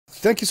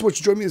Thank you so much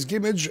for joining me as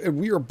GameEdged, and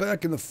we are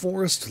back in the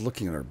forest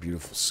looking at our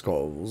beautiful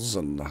skulls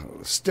and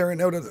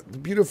staring out at the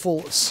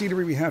beautiful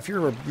scenery we have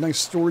here. Our nice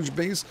storage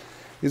base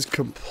is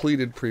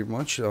completed pretty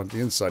much. The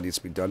inside needs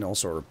to be done.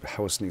 Also, our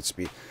house needs to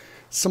be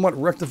somewhat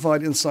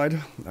rectified inside.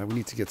 We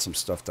need to get some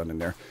stuff done in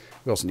there.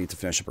 We also need to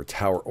finish up our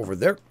tower over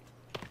there,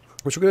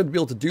 which we're going to be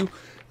able to do.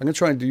 I'm going to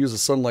try and use the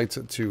sunlight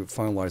to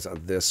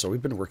finalize this. So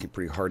we've been working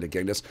pretty hard at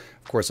getting this.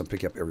 Of course, I'm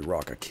picking up every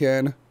rock I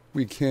can.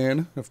 We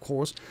can, of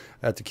course.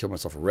 I had to kill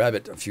myself a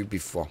rabbit right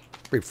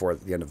before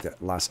the end of the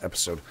last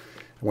episode.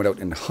 I went out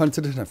and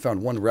hunted, and I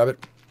found one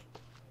rabbit,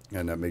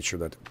 and I made sure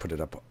that I put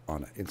it up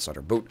on inside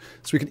our boat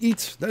so we can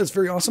eat. That is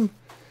very awesome.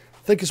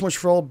 Thank you so much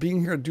for all being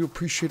here. I do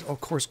appreciate,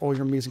 of course, all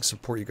your amazing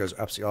support. You guys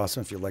are absolutely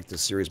awesome. If you like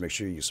this series, make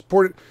sure you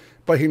support it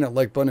by hitting that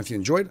like button if you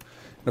enjoyed it.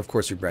 And, of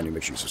course, if you're brand new,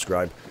 make sure you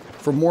subscribe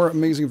for more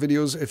amazing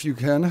videos if you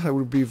can. I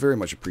would be very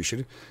much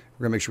appreciated.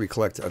 We're going to make sure we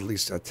collect at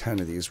least 10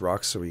 of these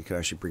rocks so we can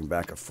actually bring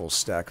back a full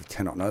stack of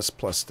 10 on us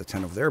plus the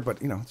 10 over there.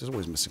 But, you know, there's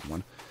always missing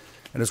one.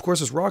 And, of course,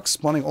 there's rocks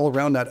spawning all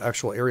around that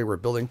actual area we're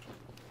building,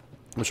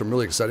 which I'm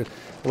really excited.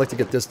 I'd like to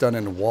get this done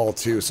in the wall,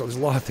 too. So there's a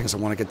lot of things I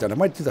want to get done. I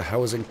might do the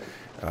housing,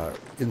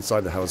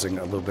 inside the housing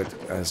a little bit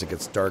as it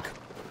gets dark.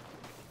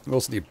 We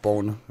also need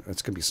bone.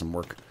 It's going to be some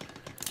work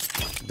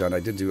done. I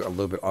did do a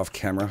little bit off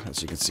camera,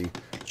 as you can see,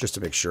 just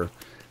to make sure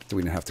that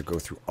we didn't have to go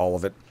through all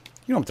of it.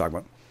 You know what I'm talking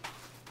about.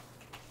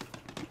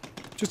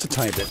 Just a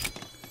tiny bit.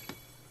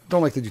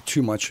 Don't like to do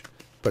too much,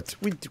 but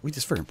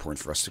it's very important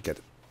for us to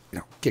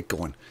get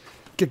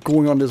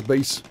going on this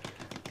base.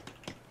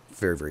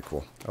 Very, very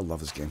cool. I love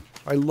this game.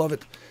 I love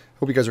it.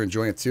 Hope you guys are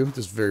enjoying it too. This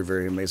is very,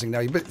 very amazing. Now,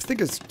 you think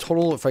it's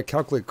total, if I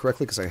calculate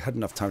correctly, because I had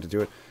enough time to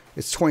do it,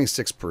 it's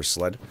 26 per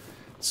sled.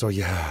 So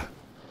yeah,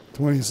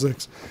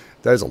 26.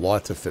 That is a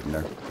lot to fit in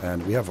there.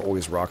 And we have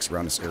always rocks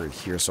around this area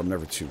here, so I'm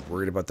never too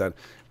worried about that.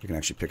 We can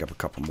actually pick up a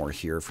couple more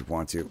here if we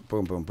want to.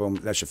 Boom, boom, boom.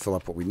 That should fill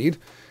up what we need.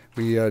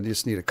 We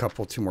just need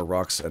two more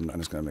rocks, and I'm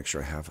just going to make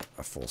sure I have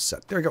a full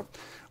set. There we go.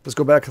 Let's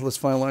go back. Let's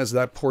finalize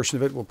that portion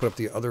of it. We'll put up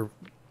the other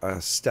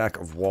stack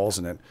of walls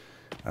in it.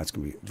 That's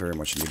going to be very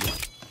much needed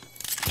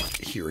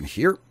here and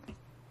here.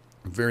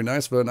 Very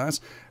nice, very nice.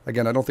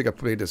 Again, I don't think I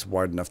made this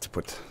wide enough to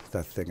put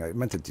that thing. I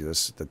meant to do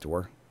this, the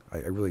door. I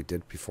really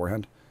did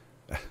beforehand.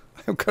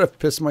 I'm kind of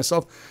pissed at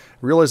myself. I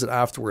realized it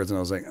afterwards, and I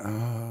was like,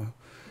 I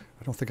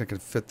don't think I can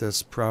fit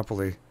this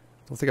properly.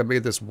 I don't think I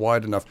made this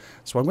wide enough.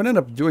 So what I'm going to end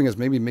up doing is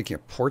maybe making a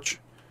porch.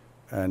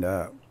 And,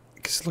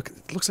 because look,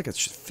 it looks like it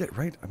should fit,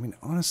 right? I mean,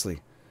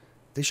 honestly,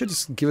 they should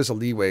just give us a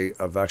leeway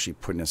of actually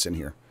putting this in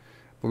here.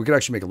 But we could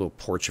actually make a little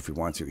porch if we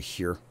want to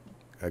here,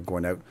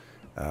 going out.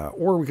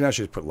 Or we can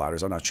actually just put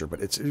ladders. I'm not sure, but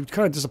it's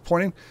kind of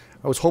disappointing.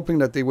 I was hoping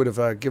that they would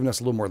have given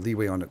us a little more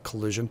leeway on a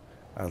collision.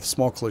 A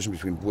small collision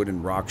between wood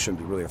and rock shouldn't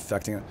be really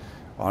affecting it.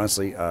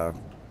 Honestly,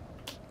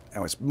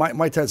 anyways,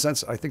 my 10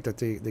 cents, I think that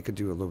they could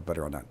do a little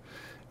better on that.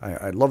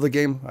 I love the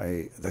game.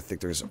 I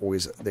think there's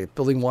always,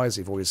 building-wise,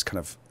 they've always kind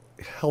of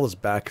held us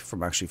back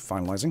from actually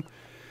finalizing.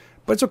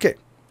 But it's okay.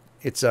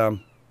 It's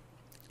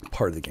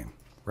part of the game,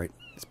 right?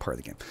 It's part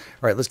of the game.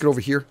 All right, let's get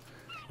over here.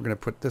 We're going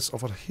to put this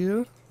over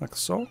here, like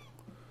so.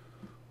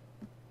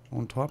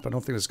 On top. I don't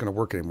think it's going to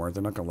work anymore.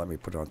 They're not going to let me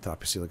put it on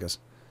top. You see, like this?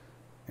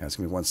 Yeah, it's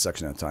going to be one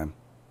section at a time.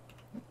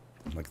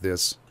 Like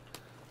this.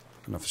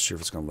 I'm not sure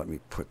if it's going to let me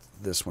put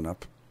this one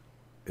up.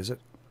 Is it?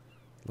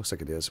 Looks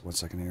like it is. 1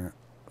 second here.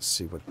 Let's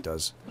see what it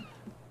does.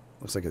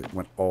 Looks like it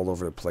went all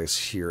over the place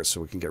here, so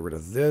we can get rid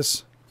of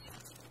this,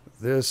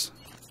 this,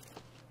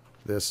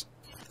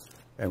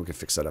 and we can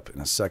fix that up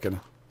in a second.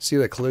 See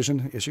that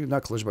collision issue?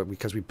 Not collision, but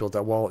because we built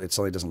that wall, it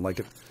suddenly doesn't like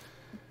it.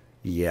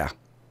 Yeah.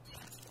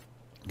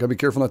 Gotta be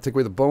careful not to take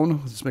away the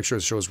bone. Let's make sure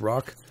it shows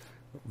rock.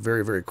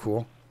 Very, very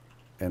cool.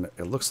 And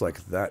it looks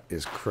like that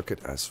is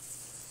crooked as...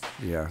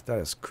 Yeah, that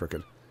is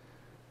crooked.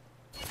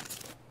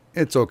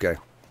 It's okay.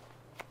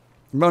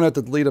 I'm going to have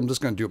to delete it. I'm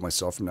just going to do it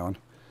myself from now on.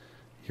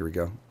 Here we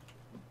go.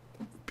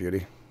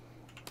 Beauty.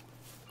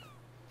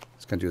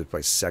 Just going to do it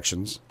by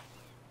sections.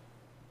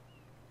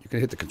 You can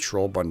hit the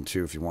control button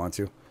too if you want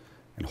to.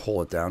 And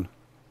hold it down.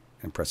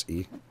 And press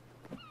E.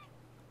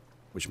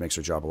 Which makes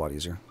our job a lot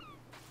easier.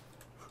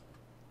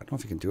 I don't know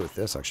if you can do it with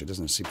this, actually. It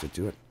doesn't seem to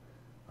do it.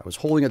 I was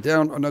holding it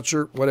down. I'm not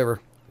sure.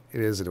 Whatever.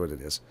 It is what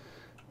it is.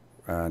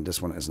 And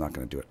this one is not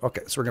going to do it.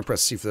 Okay, so we're going to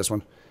press C for this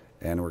one.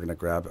 And we're going to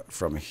grab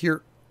from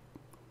here.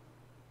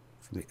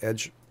 From the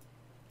edge.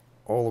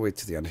 All the way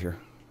to the end here.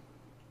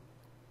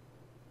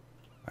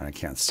 And I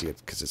can't see it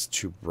because it's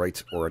too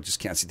bright. Or I just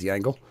can't see the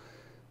angle.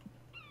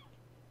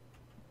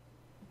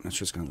 I'm not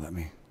sure it's going to let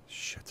me.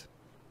 Shit.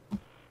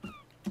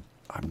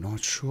 I'm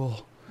not sure.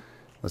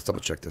 Let's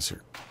double check this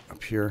here.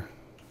 Up here.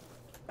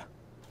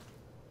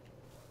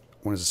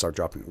 When does it start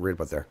dropping? Right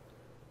about there.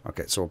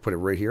 Okay, so we'll put it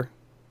right here.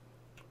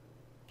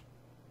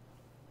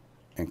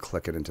 And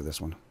click it into this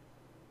one.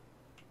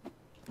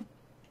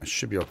 It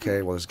should be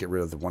okay. We'll just get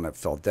rid of the one that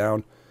fell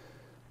down.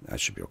 That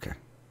should be okay.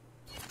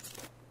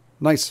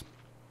 Nice.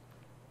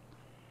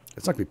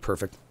 It's not going to be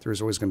perfect. There's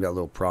always going to be that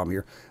little problem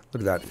here.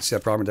 Look at that. See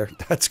that problem there?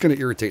 That's going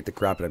to irritate the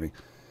crap out of me.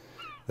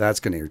 That's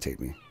going to irritate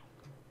me.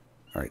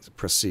 Alright, so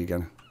press C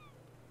again.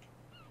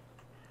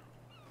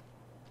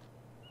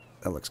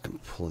 That looks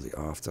completely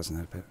off, doesn't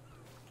it, a bit?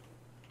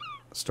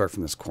 Start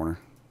from this corner.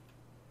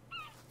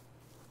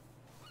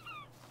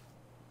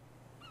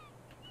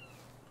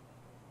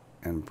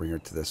 And bring her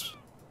to this.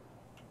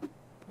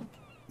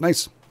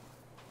 Nice.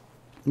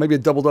 Maybe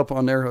it doubled up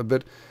on there a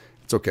bit.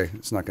 It's okay.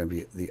 It's not going to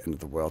be the end of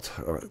the world.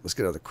 All right, let's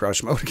get out of the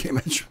crouch mode.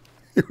 GameEdged.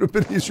 It would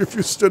have been easier if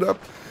you stood up.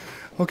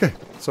 Okay,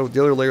 so the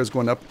other layer is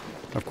going up.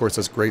 Of course,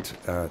 that's great.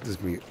 There's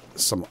going to be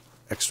some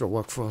extra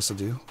work for us to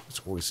do.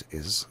 It always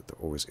is. There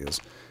always is.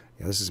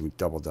 Yeah, this is going to be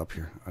doubled up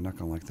here. I'm not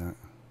going to like that.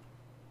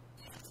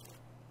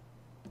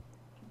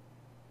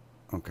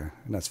 Okay,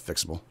 and that's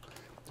fixable.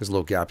 There's a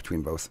little gap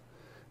between both.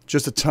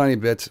 Just a tiny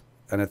bit.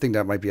 And I think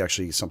that might be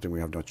actually something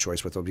we have no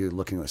choice with. We'll be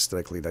looking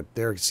aesthetically. That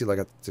there, you see, like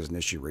there's an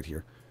issue right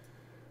here.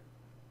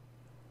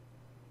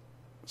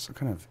 So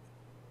kind of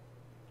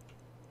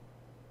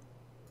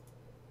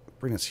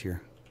bring this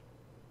here.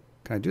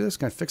 Can I do this?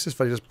 Can I fix this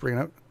if I just bring it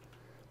out?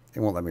 It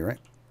won't let me, right?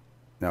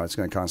 No, it's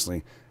going to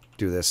constantly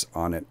do this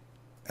on it.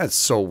 That's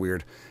so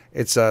weird.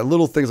 It's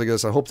little things like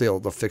this. I hope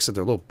they'll fix it.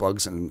 They're little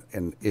bugs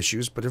and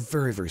issues, but they're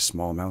very, very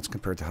small amounts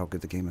compared to how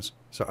good the game is.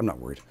 So I'm not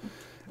worried.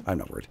 I'm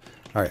not worried.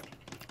 All right.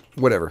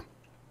 Whatever.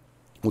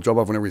 We'll drop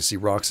off whenever we see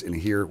rocks in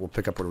here. We'll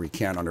pick up what we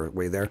can on our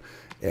way there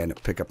and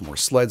pick up more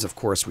sleds. Of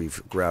course,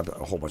 we've grabbed a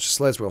whole bunch of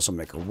sleds. We also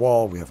make a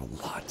wall. We have a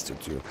lot to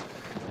do.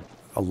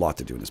 A lot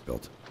to do in this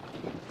build.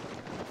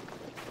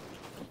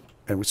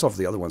 And we still have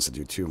the other ones to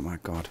do too. My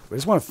God. I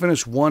just want to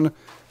finish one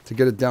to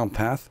get it down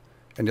path.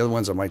 And the other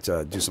ones I might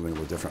do something a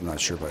little different. I'm not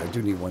sure, but I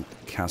do need one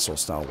castle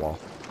style wall.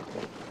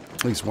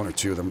 At least one or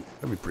two of them.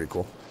 That'd be pretty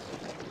cool.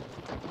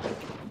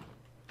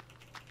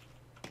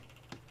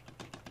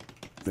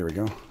 There we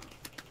go.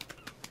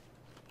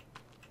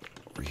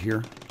 Over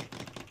here.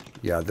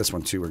 Yeah, this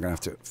one too we're going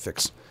to have to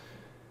fix.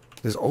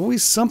 There's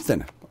always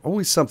something.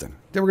 Always something.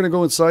 Then we're going to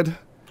go inside.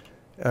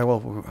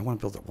 Well, I want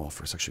to build that wall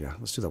first, actually. Yeah,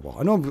 let's do that wall.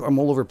 I know I'm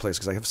all over the place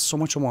because I have so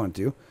much I want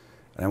to do.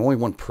 And I'm only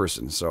one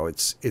person. So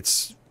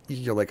it's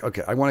you're like,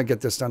 okay, I want to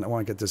get this done. I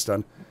want to get this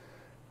done.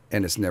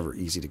 And it's never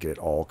easy to get it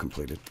all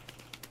completed.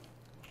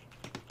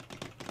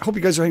 I hope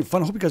you guys are having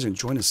fun. I hope you guys are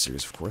enjoying this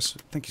series, of course.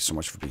 Thank you so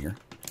much for being here.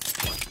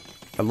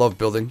 I love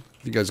building.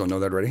 If you guys don't know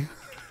that already.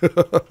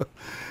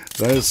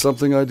 That is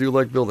something I do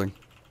like building.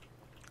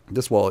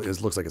 This wall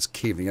looks like it's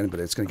caving in, but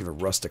it's going to give a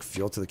rustic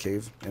feel to the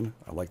cave in.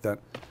 I like that.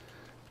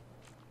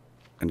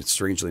 And it's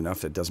strangely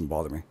enough, it doesn't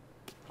bother me.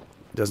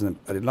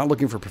 I'm not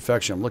looking for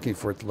perfection. I'm looking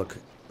for it to look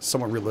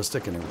somewhat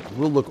realistic, and it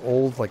will look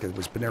old, like it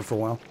was been there for a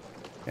while.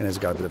 And it's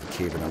got a bit of a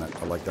cave in on it.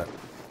 I like that.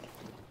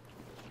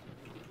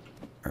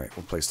 All right,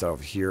 we'll place that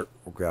over here.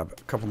 We'll grab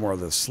a couple more of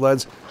the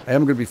sleds. I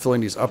am going to be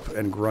filling these up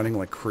and grinding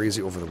like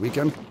crazy over the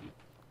weekend.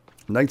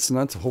 Nights and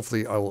nights.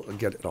 Hopefully, I will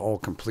get it all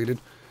completed.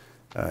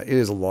 It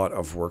is a lot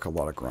of work, a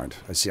lot of grind.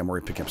 I see I'm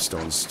already picking up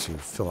stones to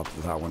fill up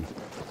that one.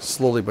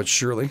 Slowly but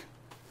surely.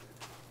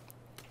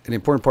 And the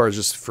important part is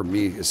just for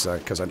me is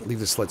because I leave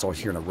the sleds all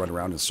here and I run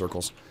around in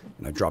circles.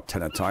 And I drop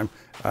 10 at a time.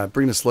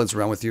 Bring the sleds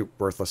around with you.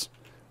 Worthless.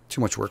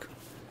 Too much work.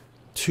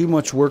 Too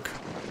much work.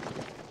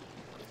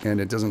 And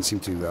it doesn't seem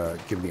to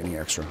give me any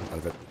extra out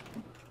of it.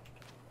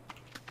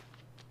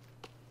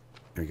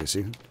 There you go,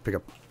 see? Pick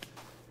up.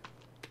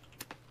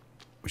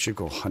 We should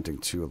go hunting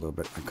too a little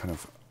bit. I'm kind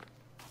of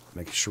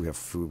making sure we have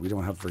food. We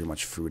don't have very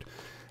much food.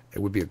 It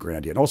would be a great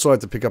idea. And also I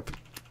have to pick up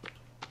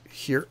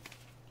here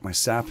my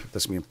sap.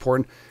 That's going to be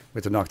important. We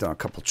have to knock down a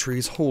couple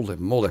trees. Holy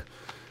moly.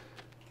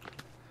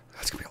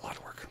 That's going to be a lot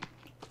of work.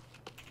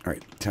 All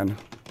right, 10.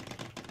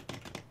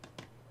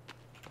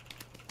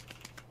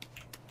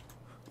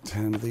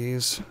 10 of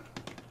these.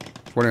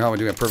 Wondering how I'm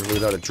doing it perfectly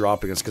without it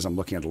dropping. It's because I'm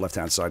looking at the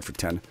left-hand side for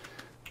 10.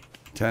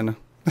 10.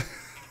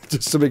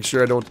 Just to make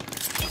sure I don't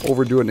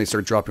overdo it and they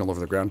start dropping all over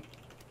the ground.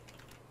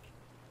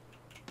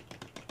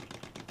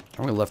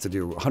 I'm only left to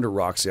do 100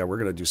 rocks. Yeah, we're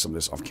going to do some of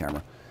this off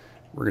camera.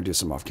 We're going to do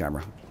some off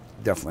camera.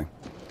 Definitely.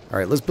 All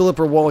right, let's build up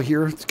our wall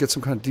here to get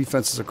some kind of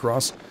defenses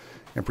across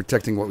and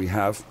protecting what we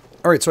have.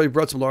 All right, so I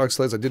brought some log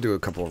sleds. I did do a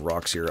couple of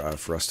rocks here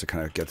for us to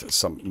kind of get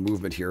some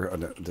movement here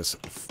on this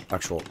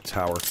actual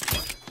tower.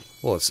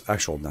 Well, it's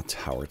actual, not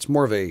tower. It's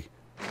more of a...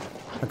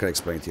 How can I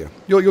explain it to you?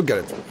 You'll get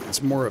it.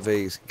 It's more of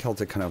a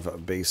Celtic kind of a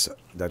base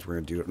that we're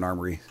going to do, an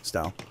armory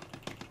style.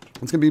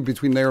 It's going to be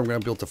between there. I'm going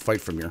to be able to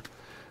fight from here.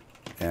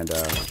 And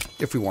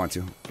if we want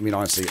to. I mean,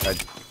 honestly,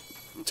 I'd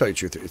tell you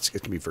the truth,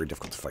 it can be very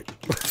difficult to fight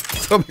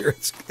from here.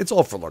 It's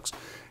all for looks.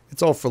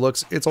 It's all for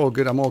looks. It's all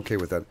good. I'm okay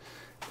with that.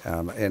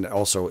 And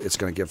also, it's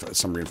going to give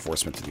some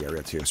reinforcement to the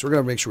area, too. So we're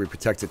going to make sure we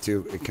protect it,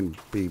 too. It can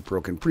be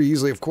broken pretty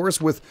easily, of course,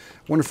 with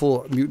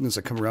wonderful mutants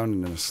that come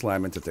around and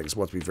slam into things.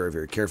 We'll have to be very,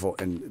 very careful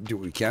and do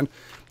what we can.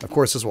 Of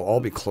course, this will all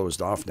be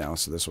closed off now,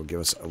 so this will give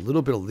us a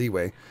little bit of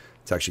leeway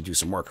to actually do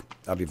some work.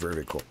 That'll be very,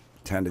 very cool.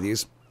 10 of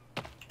these.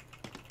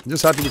 I'm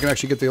just happy we can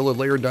actually get the other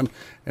layer done.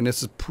 And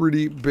this is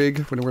pretty big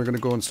when we're going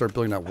to go and start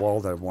building that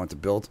wall that I want to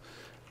build.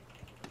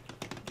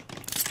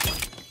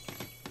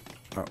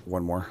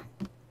 One more.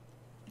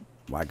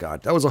 My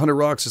God, that was 100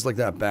 rocks just like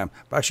that. Bam.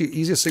 But actually,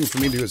 easiest thing for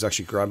me to do is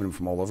actually grabbing them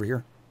from all over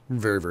here.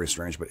 Very, very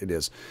strange, but it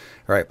is.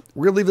 All right,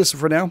 we're going to leave this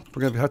for now.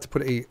 We're going to have to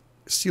put a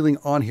ceiling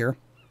on here.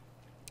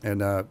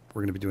 And we're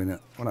going to be doing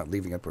that. We're not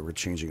leaving it, but we're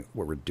changing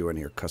what we're doing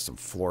here. Custom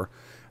floor.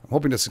 I'm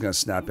hoping this is going to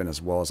snap in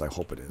as well as I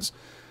hope it is.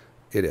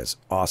 It is.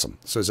 Awesome.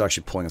 So it's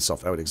actually pulling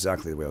itself out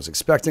exactly the way I was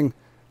expecting.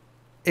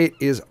 It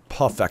is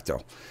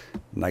perfecto.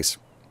 Nice.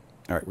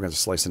 All right, we're going to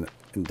slice and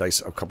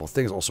dice a couple of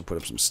things. Also put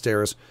up some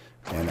stairs.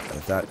 And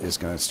that is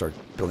going to start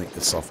building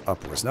itself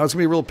upwards. Now it's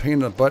going to be a real pain in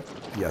the butt.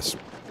 Yes.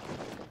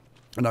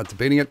 I'm not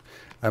debating it.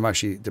 I'm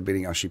actually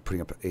debating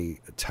putting up a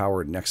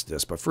tower next to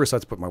this. But first I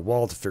have to put my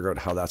wall to figure out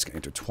how that's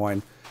going to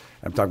intertwine.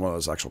 I'm talking about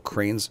those actual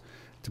cranes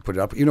to put it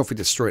up. Even if we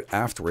destroy it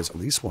afterwards, at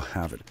least we'll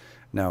have it.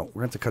 Now, we're going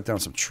to have to cut down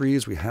some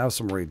trees. We have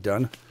some already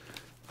done.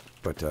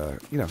 But,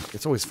 you know,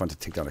 it's always fun to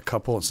take down a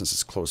couple. And since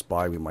it's close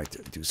by, we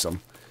might do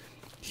some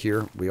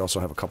here. We also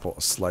have a couple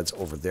of sleds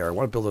over there. I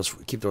want to build those,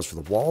 keep those for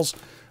the walls.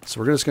 So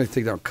we're just going to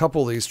take down a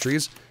couple of these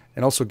trees.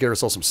 And also get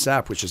ourselves some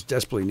sap, which is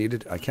desperately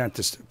needed. I can't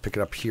just pick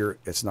it up here.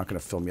 It's not going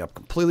to fill me up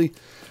completely.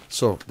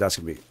 So that's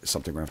going to be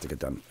something we're going to have to get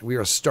done. We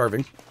are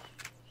starving.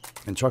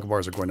 And chocolate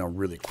bars are going down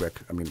really quick.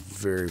 I mean,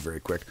 very, very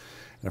quick.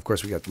 And of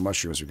course, we got the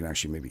mushrooms we can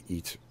actually maybe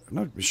eat. I'm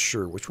not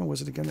sure. Which one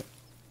was it again?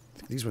 I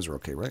think these ones are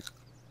okay, right?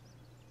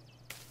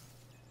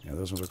 Yeah,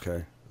 those ones are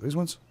okay. These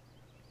ones?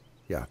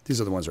 Yeah, these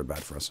are the ones that are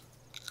bad for us.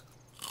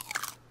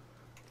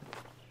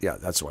 Yeah,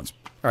 that's the ones.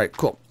 All right,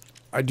 cool.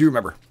 I do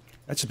remember.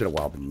 That's just been a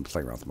while I've been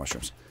playing around with the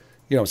mushrooms.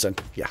 You know what I'm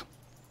saying? Yeah.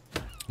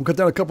 We'll cut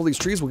down a couple of these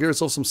trees. We'll get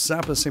ourselves some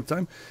sap at the same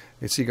time.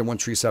 And so you get one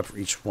tree sap for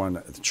each one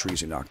of the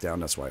trees you knock down.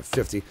 That's why I have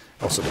 50.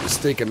 Also, the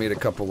mistake I made a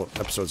couple of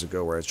episodes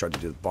ago where I tried to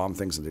do the bomb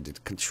things and they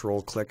did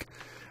control click.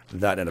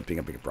 That ended up being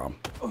a big problem.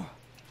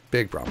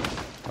 Big problem.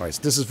 All right,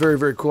 so this is very,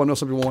 very cool. I know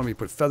some people want me to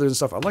put feathers and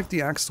stuff. I like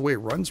the axe the way it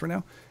runs right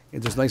now.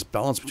 There's a nice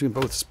balance between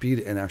both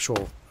speed and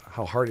actual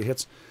how hard it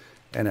hits.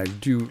 And I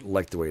do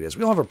like the way it is.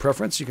 We don't have a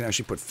preference. You can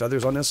actually put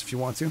feathers on this if you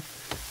want to.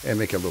 And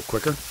make it a little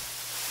quicker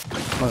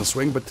on the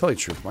swing. But tell you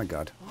the truth, my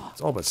God.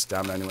 It's all about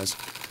stamina anyways.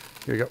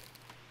 Here you go.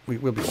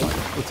 We'll be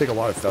fine. It'll take a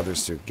lot of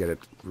feathers to get it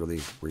really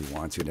where you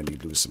want to. And then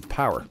you lose some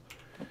power.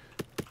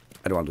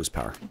 I don't want to lose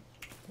power.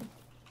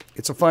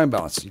 It's a fine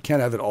balance. You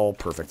can't have it all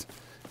perfect.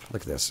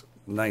 Look at this.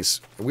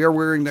 Nice. We are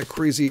wearing that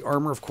crazy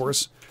armor, of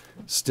course.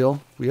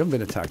 Still, we haven't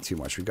been attacked too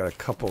much. We got a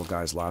couple of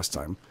guys last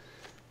time.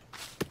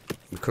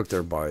 We cooked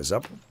their bodies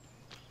up.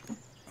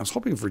 I was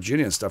hoping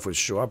Virginia and stuff would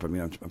show up. I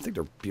mean, I think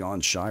they're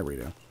beyond shy right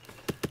now.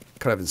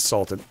 Kind of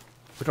insulted.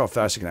 Look how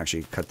fast you can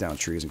actually cut down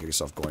trees and get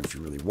yourself going if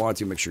you really want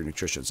to. Make sure your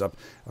nutrition's up.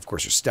 Of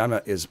course, your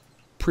stamina is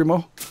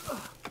primo.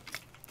 Let's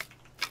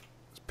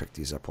pick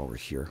these up while we're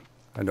here.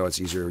 I know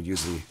it's easier to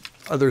use the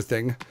other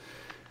thing.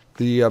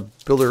 The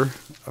builder,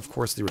 of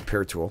course, the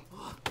repair tool.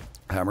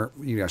 Hammer.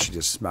 You can actually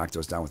just smack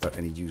those down without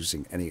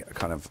using any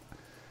kind of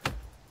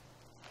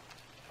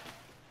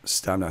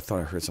stamina. I thought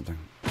I heard something.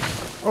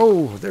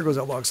 Oh, there goes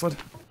that log sled.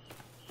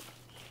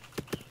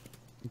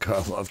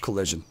 Gotta love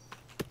collision.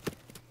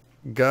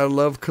 Gotta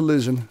love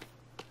collision.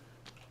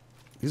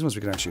 These ones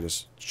we can actually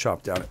just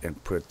chop down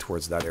and put it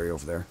towards that area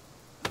over there.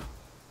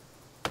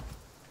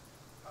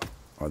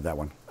 Or that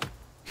one.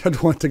 I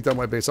don't want to take down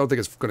my base. I don't think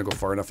it's going to go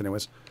far enough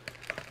anyways.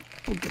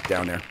 We'll get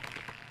down there.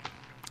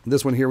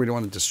 This one here we don't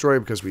want to destroy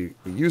because we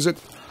use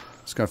it.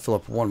 Just going to fill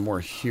up one more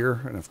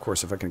here. And of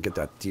course, if I can get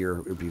that deer,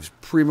 it would be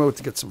primo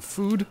to get some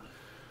food.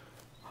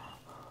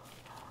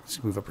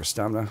 Let's move up our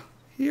stamina.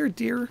 Here,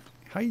 deer.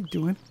 How you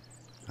doing?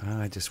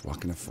 I just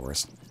walk in the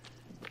forest.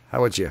 How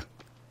about you?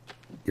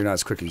 You're not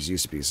as quick as you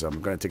used to be, so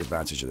I'm going to take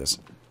advantage of this.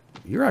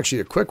 You're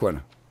actually a quick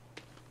one.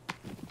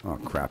 Oh,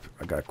 crap.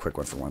 I got a quick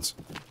one for once.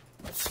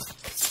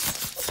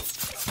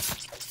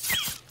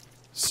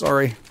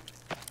 Sorry.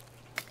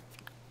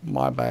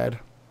 My bad.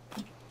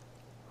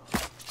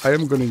 I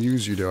am going to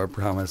use you, though, I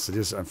promise. It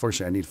is,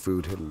 unfortunately, I need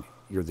food, and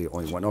you're the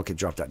only one. Okay,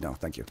 drop that now.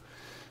 Thank you.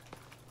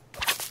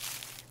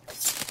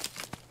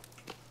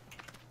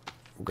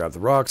 We'll grab the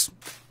rocks.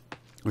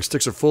 Our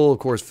sticks are full. Of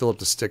course, fill up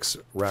the sticks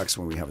racks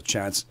when we have a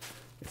chance.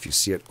 If you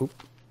see it, oop,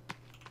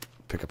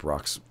 pick up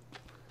rocks.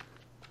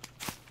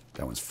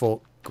 That one's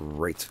full.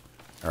 Great.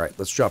 All right,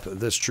 let's drop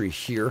this tree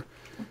here.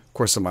 Of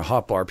course, on my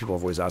hotbar, people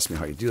have always asked me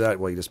how you do that.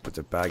 Well, you just put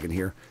the bag in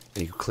here,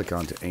 and you can click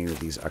onto any of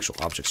these actual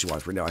objects you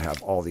want. Right now, I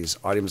have all these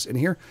items in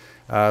here.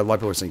 A lot of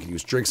people are saying you can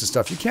use drinks and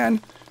stuff. You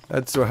can.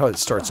 That's how it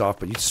starts off,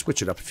 but you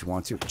switch it up if you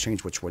want to.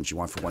 Change which ones you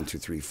want for 1, 2,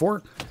 3,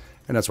 4,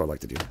 and that's what I like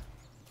to do.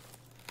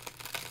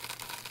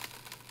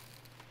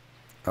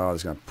 Oh, I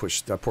was going to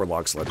push that poor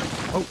log sled.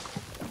 Oh.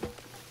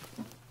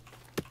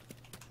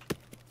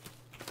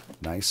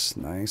 Nice,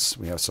 nice.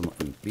 We have some on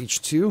the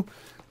beach, too.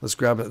 Let's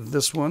grab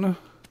this one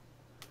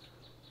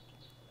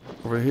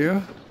over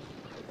here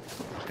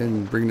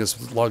and bring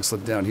this log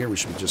sled down here. We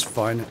should be just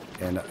fine.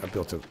 And I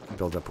build up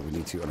what we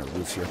need to on our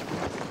roof here.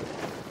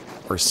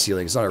 Or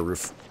ceiling. It's not a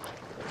roof.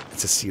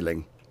 It's a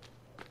ceiling.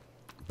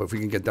 But if we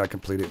can get that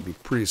completed, it'd be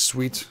pretty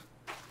sweet.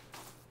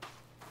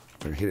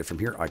 If I can hit it from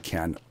here, I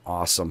can.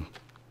 Awesome.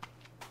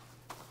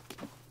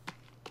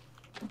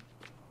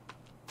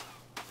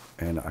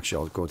 And actually,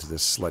 I'll go to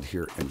this sled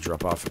here and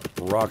drop off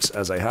rocks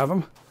as I have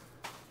them.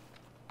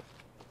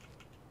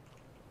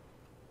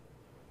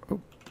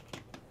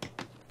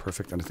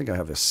 Perfect. And I think I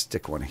have a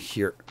stick one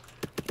here.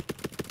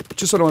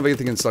 Just so I don't have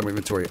anything inside my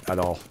inventory at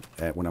all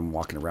when I'm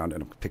walking around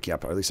and I'm picking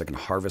up. Or at least I can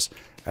harvest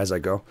as I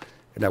go.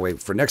 And that way,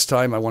 for next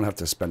time, I won't have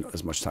to spend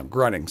as much time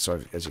grinding.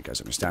 So, as you guys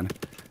understand,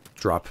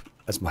 drop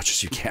as much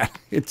as you can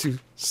into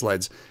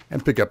sleds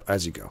and pick up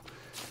as you go.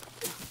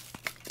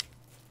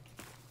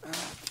 All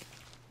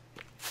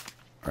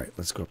right,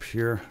 let's go up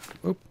here.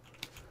 Oop.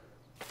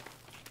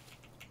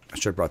 I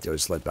should have brought the other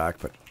sled back,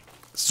 but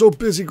so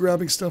busy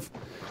grabbing stuff.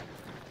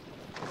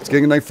 It's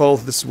getting nightfall.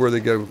 This is where they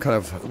go, kind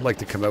of like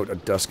to come out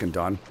at dusk and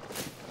dawn.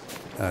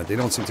 They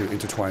don't seem to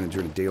intertwine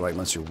during the daylight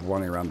unless you're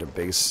running around the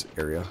base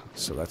area,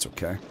 so that's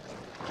okay.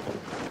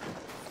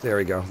 There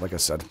we go, like I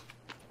said.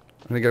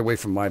 I'm going to get away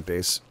from my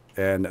base,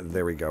 and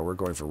there we go. We're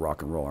going for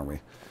rock and roll, aren't we?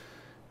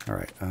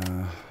 Alright,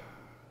 I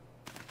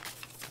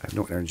have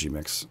no energy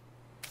mix.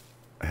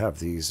 I have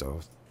these, though.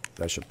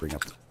 That should bring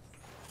up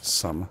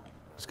some.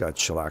 Just got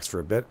to chillax for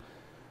a bit.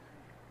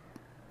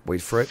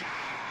 Wait for it.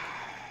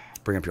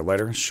 Bring up your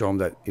lighter. Show them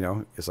that, you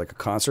know, it's like a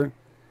concert.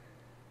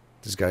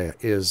 This guy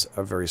is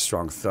a very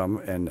strong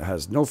thumb and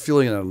has no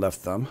feeling in a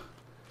left thumb.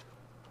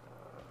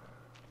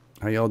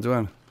 How y'all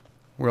doing?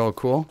 We're all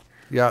cool?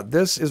 Yeah,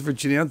 this is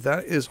Virginia.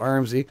 That is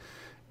RMZ.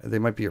 They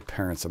might be your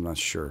parents. I'm not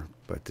sure.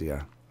 But,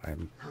 yeah,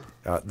 I'm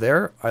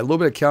there. A little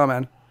bit of cow,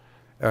 man.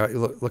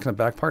 Looking at the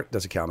back part,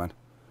 that's a cow, man.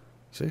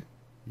 See?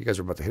 You guys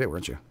were about to hit it,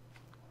 weren't you?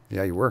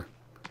 Yeah, you were.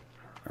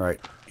 All right.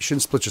 You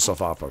shouldn't split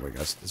yourself off, by the way,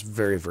 guys. It's a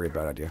very, very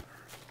bad idea.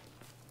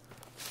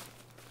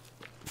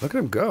 Look at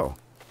him go.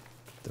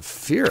 The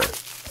fear.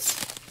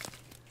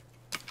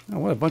 Oh,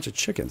 what a bunch of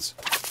chickens.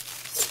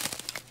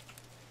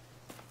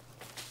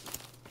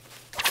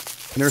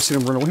 I've never seen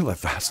him run away that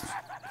fast.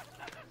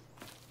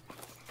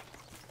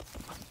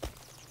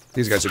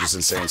 These guys are just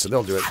insane, so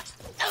they'll do it.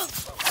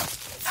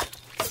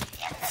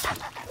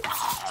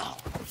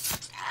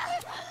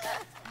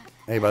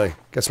 Hey, buddy.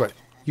 Guess what?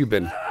 You've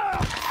been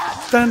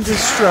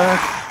thunderstruck.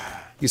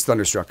 He's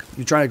thunderstruck.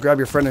 You trying to grab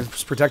your friend and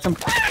protect him?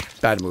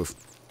 Bad move.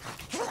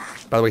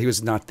 By the way, he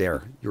was not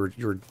there. You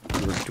were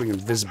doing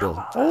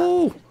invisible.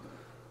 Oh!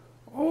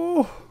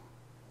 Oh!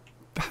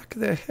 Back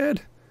of the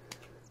head.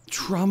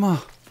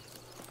 Trauma.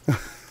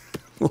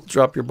 We'll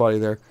drop your body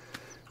there.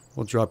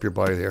 We'll drop your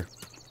body there.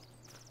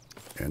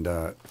 And,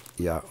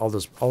 yeah, I'll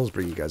just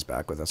bring you guys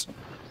back with us.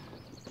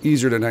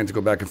 Easier than having to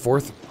go back and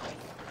forth.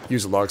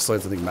 Use the log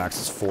sleds. I think max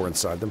is 4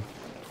 inside them.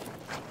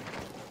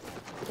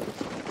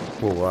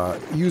 We'll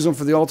use them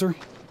for the altar.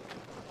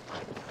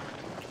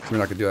 We're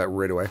not going to do that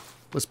right away.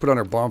 Let's put on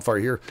our bonfire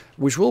here,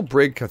 which will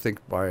break, I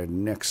think, by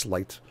next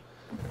light.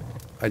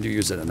 I do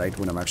use it at night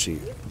when I'm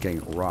actually getting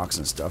rocks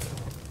and stuff.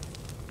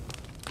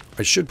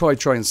 I should probably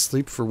try and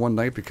sleep for one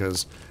night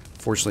because,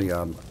 fortunately,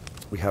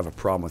 we have a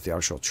problem with the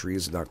actual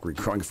trees not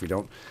regrowing if we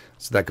don't.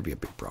 So that could be a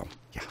big problem.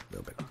 Yeah, a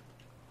little bit.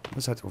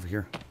 What's that over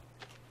here?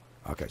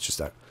 Okay, it's just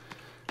that.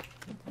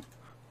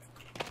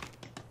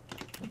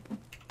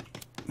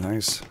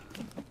 Nice.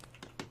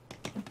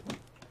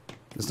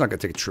 It's not going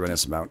to take a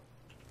tremendous amount.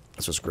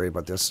 That's what's great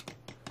about this.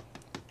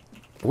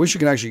 I wish you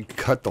could actually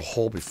cut the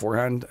hole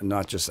beforehand and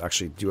not just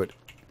actually do it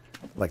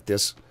like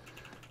this.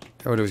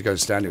 I would always got to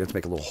stand here. You have to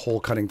make a little hole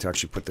cutting to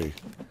actually put the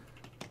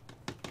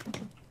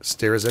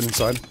stairs in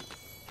inside.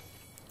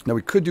 Now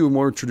we could do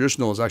more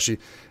traditional is actually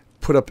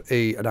put up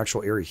an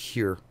actual area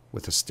here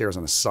with the stairs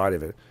on the side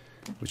of it,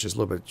 which is a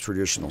little bit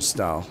traditional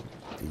style.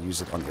 You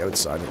use it on the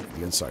outside and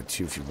the inside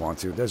too if you want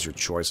to. That's your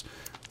choice.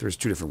 There's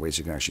 2 different ways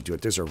you can actually do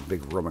it. There's our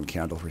big Roman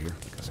candle right here.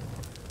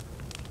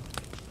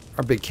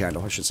 Our big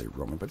candle. I should say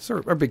Roman, but it's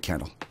our big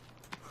candle.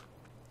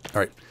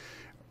 All right.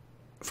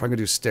 If I'm going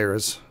to do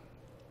stairs,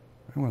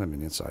 I want them in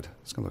the inside.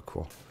 It's going to look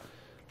cool.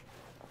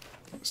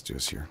 Let's do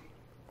this here.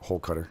 Hole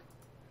cutter.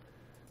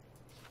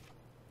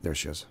 There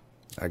she is.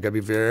 I got to be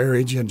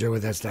very ginger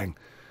with this thing.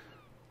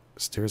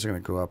 Stairs are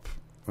going to go up.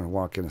 When I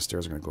walk in, the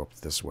stairs are going to go up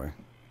this way.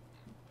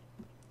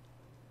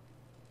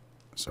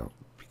 So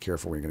be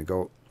careful where you're going to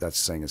go. That's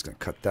saying it's going to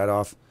cut that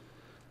off.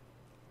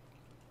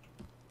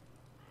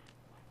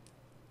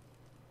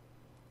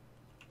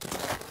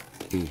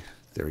 E.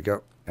 There we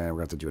go. And we're going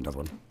to have to do another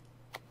one.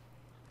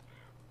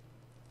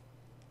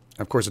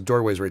 Of course, the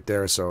doorway's right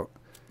there, so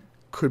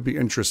could be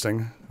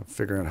interesting. I'm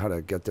figuring out how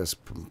to get this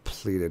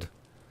completed.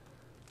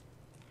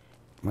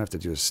 I might have to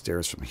do the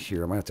stairs from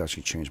here. I might have to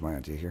actually change my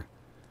idea here.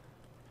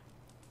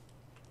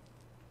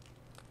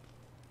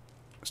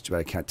 It's too bad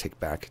I can't take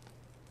back.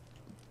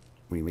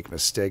 When you make a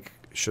mistake,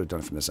 you should have done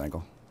it from this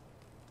angle.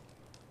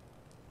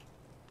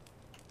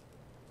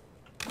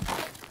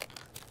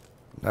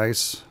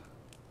 Nice.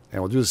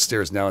 And we'll do the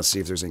stairs now and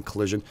see if there's any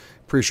collision.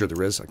 Pretty sure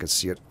there is. I can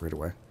see it right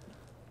away.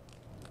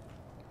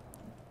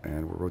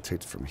 And we'll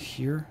rotate from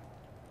here.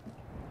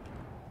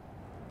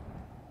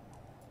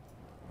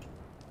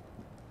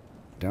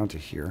 Down to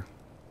here.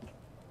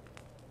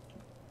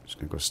 Just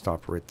going to go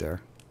stop right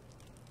there.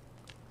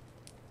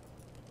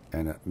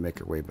 And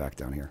make our way back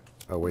down here.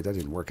 Oh, wait, that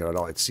didn't work out at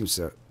all. It seems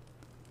to...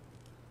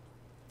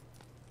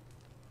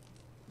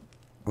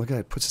 Look at that.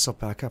 It puts itself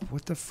back up.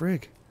 What the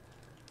frig?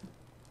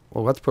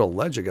 Well, we'll have to put a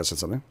ledge, I guess, on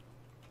something.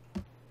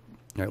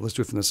 All right, let's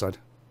do it from this side.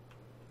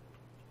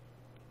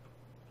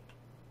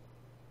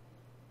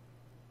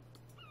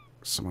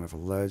 Somewhat of a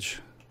ledge.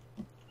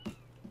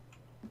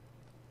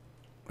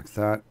 Like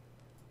that.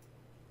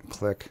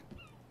 Click.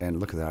 And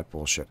look at that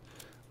bullshit.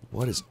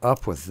 What is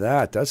up with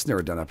that? That's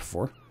never done that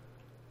before.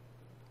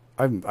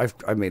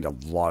 I've made a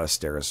lot of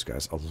stairs,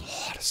 guys. A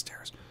lot of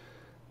stairs.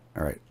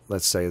 All right,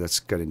 let's say that's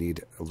going to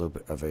need a little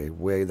bit of a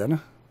way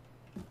then.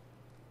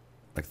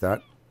 Like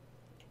that.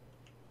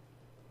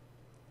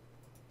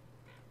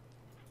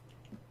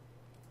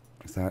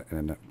 Like that.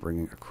 And then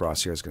bringing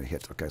across here is going to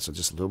hit. Okay, so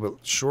just a little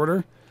bit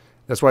shorter.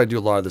 That's why I do a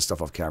lot of this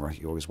stuff off camera.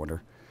 You always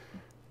wonder.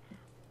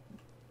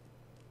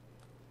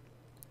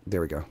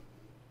 There we go.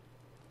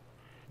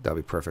 That'll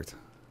be perfect.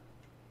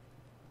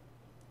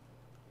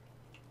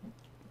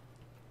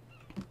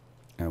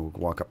 And we'll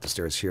walk up the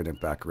stairs here and then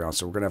back around.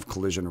 So we're going to have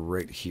collision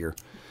right here.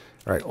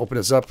 All right, open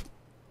this up.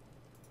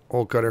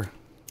 Hole cutter.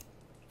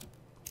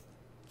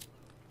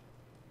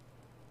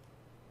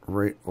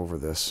 Right over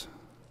this.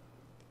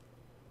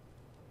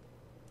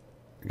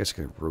 I guess I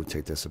can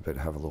rotate this a bit,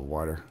 have a little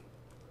wider.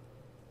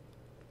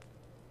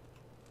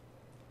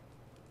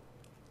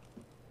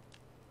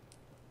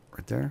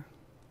 Right there.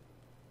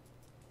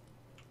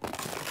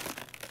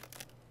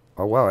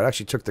 Oh, wow, it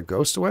actually took the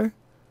ghost away?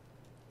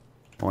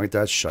 Oh, ain't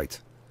that shite.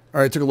 All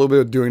right, it took a little bit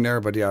of doing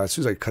there, but yeah, as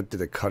soon as I did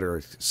the cutter,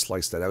 I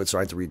sliced that out, so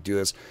I had to redo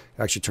this.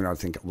 It actually turned out, I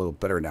think, a little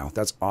better now.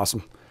 That's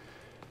awesome.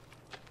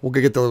 We'll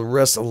get the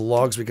rest of the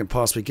logs we can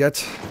possibly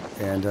get,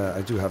 and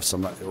I do have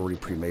some already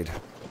pre-made.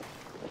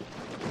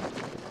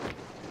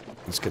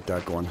 Let's get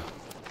that going.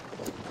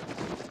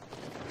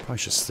 Probably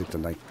should sleep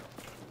tonight.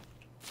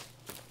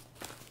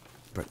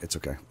 But it's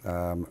okay.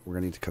 We're going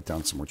to need to cut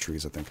down some more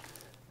trees, I think.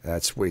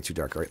 That's way too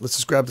dark. All right, let's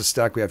just grab the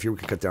stack we have here. We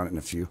can cut down it in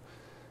a few.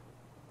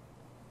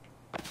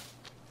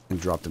 And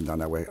drop them down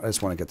that way. I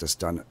just want to get this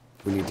done.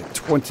 We need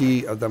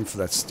 20 of them for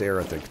that stair,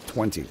 I think.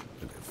 20. The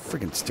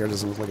freaking stair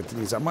doesn't look like it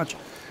needs that much.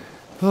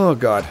 Oh,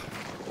 God.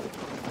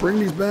 Bring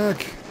these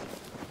back.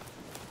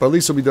 But at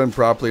least it'll be done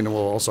properly, and we'll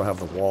also have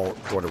the wall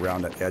going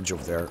around that edge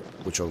over there,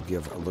 which will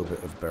give a little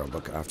bit of a better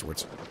look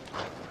afterwards.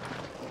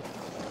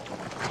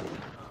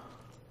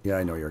 Yeah,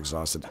 I know you're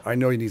exhausted. I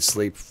know you need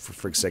sleep, for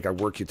frig's sake. I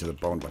work you to the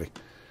bone, buddy.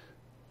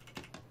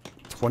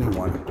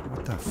 21.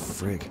 What the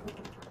frig?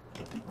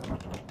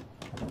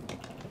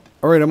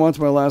 Alright, I'm on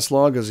to my last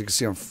log. As you can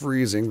see, I'm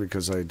freezing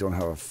because I don't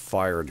have a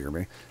fire near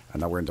me.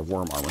 And now we're into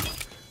worm armor.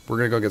 We're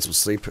going to go get some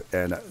sleep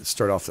and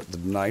start off the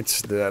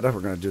night. We're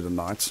going to do the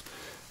night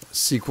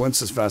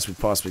sequence as fast as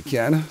we possibly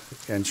can.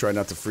 And try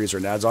not to freeze our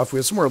nads off. We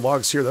have some more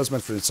logs here. That's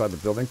meant for inside the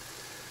building.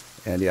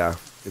 And yeah,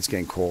 it's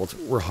getting cold.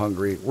 We're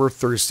hungry. We're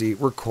thirsty.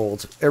 We're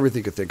cold. Everything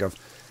you could think of.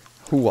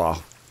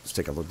 Hoo-ah. Let's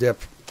take a little dip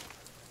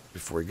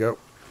before we go.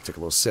 Take a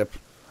little sip.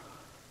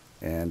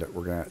 And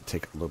we're going to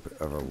take a little bit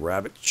of a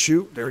rabbit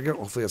chew. There we go.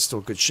 Hopefully that's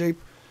still good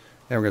shape.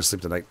 And we're going to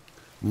sleep tonight.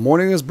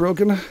 Morning is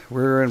broken.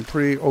 We're in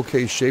pretty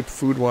okay shape.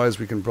 Food-wise,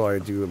 we can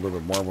probably do a little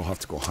bit more. We'll have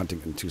to go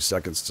hunting in 2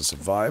 seconds to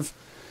survive.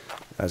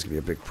 That's going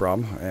to be a big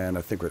problem. And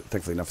I think we're,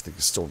 thankfully enough, I think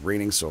it's still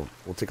raining. So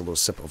we'll take a little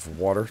sip of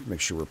water to make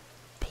sure we're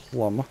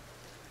plumb.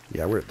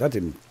 Yeah, that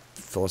didn't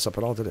fill us up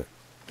at all, did it?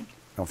 I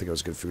don't think it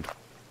was good food.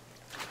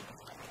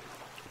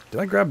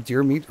 Did I grab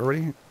deer meat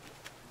already?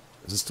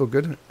 Is it still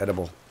good?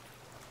 Edible.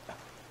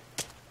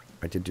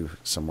 I did do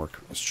some work.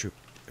 That's true.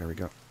 There we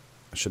go.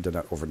 I should have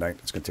done that overnight.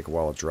 It's going to take a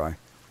while to dry.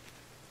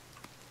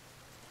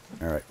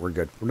 Alright, we're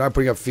good. We're not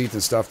putting up feet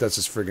and stuff. That's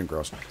just friggin'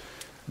 gross.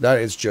 That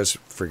is just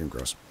friggin'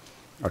 gross.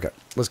 Okay,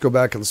 let's go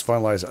back and let's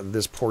finalize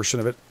this portion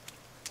of it.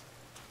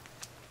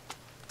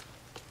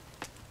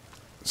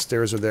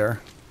 Stairs are there.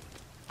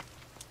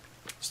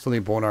 Still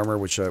need bone armor,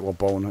 which will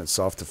bone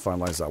itself to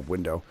finalize that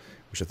window,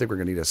 which I think we're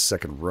going to need a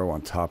second row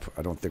on top.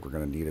 I don't think we're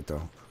going to need it,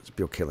 though. It's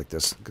be okay like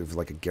this. Give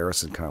like a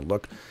garrison kind of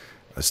look.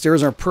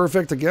 Stairs aren't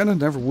perfect, again, and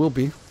never will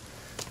be.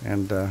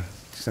 And you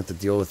just have to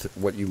deal with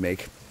what you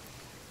make.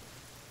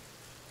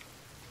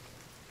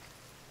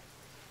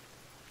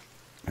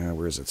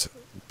 Where is it?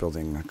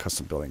 Building,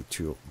 custom building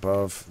 2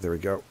 above. There we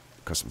go.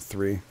 Custom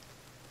 3.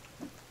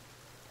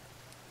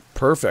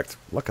 Perfect.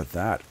 Look at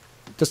that.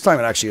 This time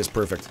it actually is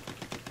perfect.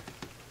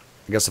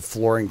 I guess the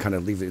flooring kind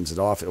of leaves it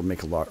off. It'll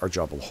make our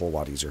job a whole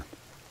lot easier.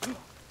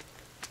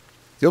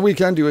 The other way you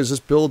can do is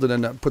just build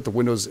and then put the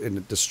windows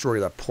and destroy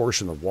that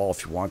portion of the wall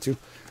if you want to.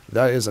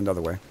 That is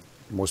another way.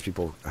 Most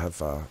people have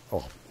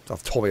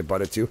told me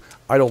about it too.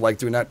 I don't like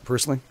doing that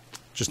personally.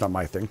 Just not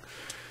my thing.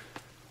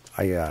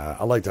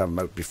 I like to have them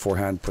out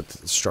beforehand, put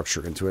the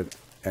structure into it,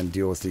 and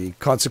deal with the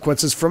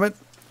consequences from it.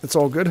 It's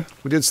all good.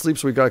 We did sleep,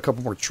 so we got a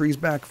couple more trees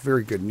back.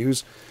 Very good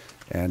news.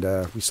 And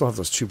we still have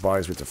those 2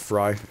 bodies we have to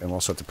fry, and we'll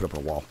also have to put up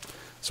a wall.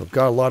 So we've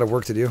got a lot of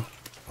work to do.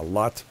 A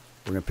lot.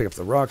 We're going to pick up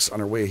the rocks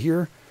on our way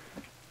here.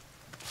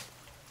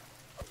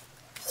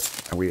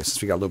 And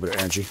since we got a little bit of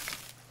energy,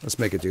 let's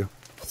make it do.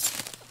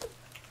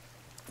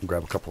 And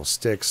grab a couple of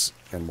sticks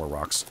and more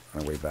rocks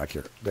on our way back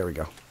here. There we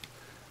go.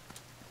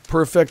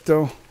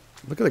 Perfecto.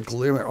 Look at the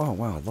glare. Oh,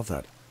 wow. I love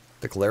that.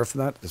 The glare from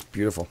that is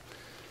beautiful.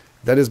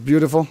 That is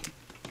beautiful.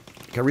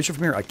 Can I reach it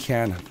from here? I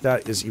can.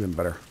 That is even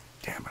better.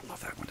 Damn, I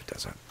love that when it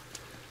does that.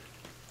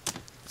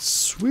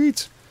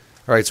 Sweet.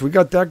 All right, so we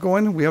got that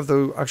going. We have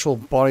the actual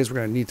bodies we're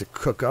going to need to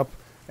cook up,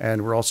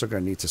 and we're also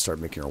going to need to start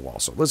making our wall.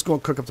 So let's go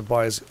and cook up the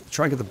bodies,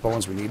 try and get the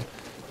bones we need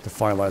to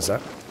finalize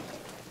that.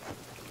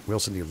 We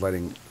also need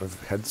lighting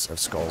of heads, of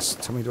skulls.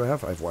 How many do I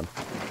have? I have one.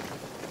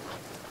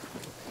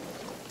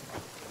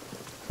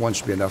 One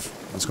should be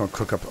enough. Let's go and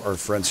cook up our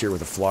friends here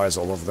with the flies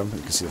all over them.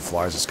 You can see the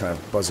flies just kind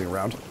of buzzing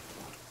around.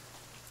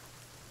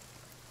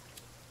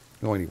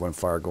 You only need one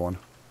fire going.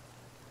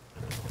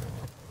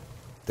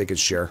 They can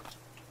share.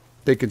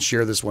 They can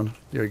share this one.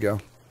 There you go.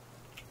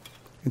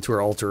 Into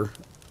our altar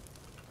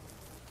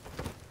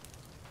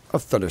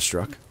of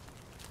Thunderstruck.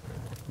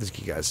 Look at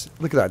you guys.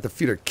 Look at that. The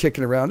feet are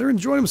kicking around. They're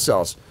enjoying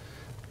themselves.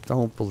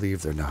 Don't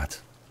believe they're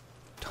not.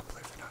 Don't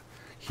believe they're not.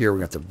 Here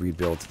we have to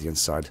rebuild the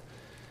inside.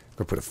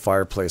 Go put a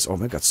fireplace. Oh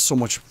man, got so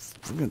much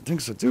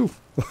things to do.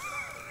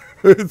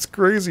 It's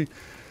crazy.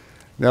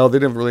 Now they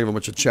didn't really have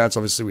much of a chance.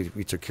 Obviously,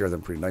 we took care of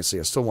them pretty nicely.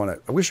 I still want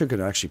to. I wish I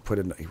could actually put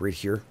in right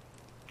here.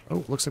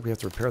 Oh, looks like we have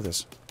to repair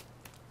this.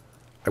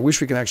 I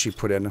wish we could actually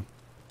put in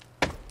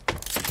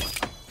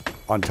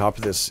on top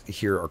of this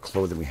here our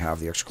clothing we have,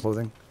 the extra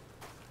clothing.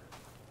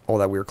 All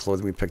that weird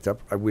clothing we picked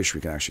up. I wish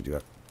we could actually do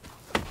that.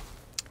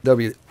 That would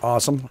be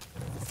awesome.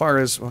 Fire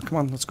is, well, come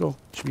on, let's go.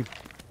 Should be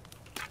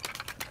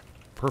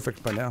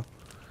perfect by now.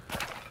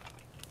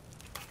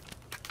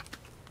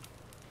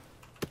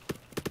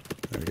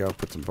 There we go.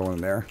 Put some bone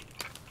in there.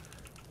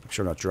 Make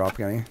sure I'm not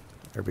dropping any.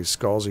 Everybody's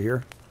skulls are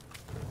here.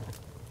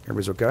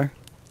 Everybody's okay?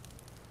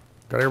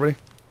 Got everybody?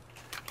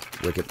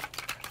 Wicked.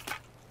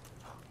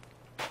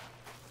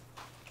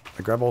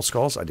 I grab all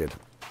skulls? I did.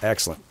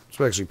 Excellent.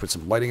 So we actually put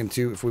some lighting in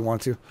too if we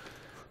want to.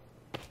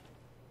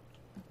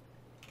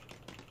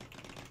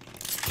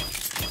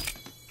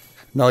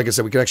 Now, like I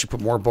said, we can actually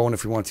put more bone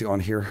if we want to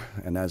on here.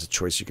 And as a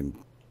choice, you can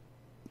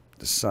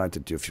decide to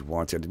do if you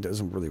want to. It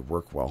doesn't really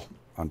work well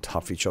on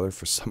top of each other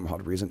for some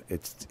odd reason.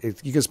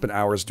 You can spend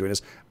hours doing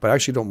this, but I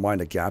actually don't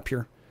mind a gap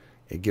here.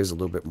 It gives a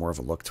little bit more of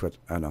a look to it.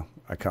 I don't know.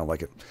 I kind of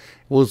like it.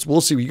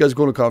 We'll see. You guys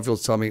go to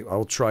Confields, tell me.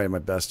 I'll try my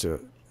best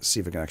to see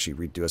if I can actually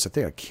redo this. I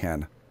think I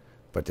can,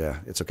 but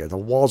it's okay. The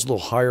wall's a little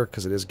higher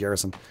because it is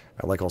garrison.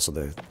 I like also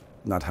the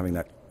not having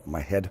that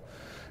my head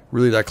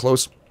really that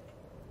close.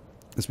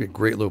 This would be a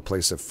great little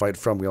place to fight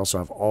from. We also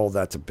have all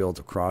that to build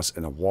across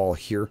and a wall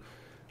here.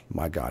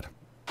 My God.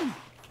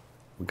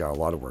 We got a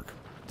lot of work.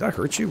 Did that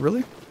hurt you,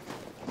 really?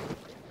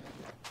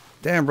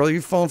 Damn, brother,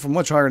 you've fallen from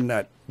much higher than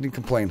that. You didn't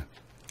complain.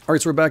 All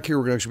right, so we're back here.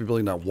 We're going to actually be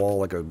building that wall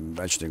like I'm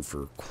mentioning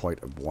for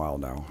quite a while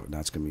now. And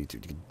that's going to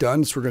be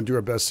done. So we're going to do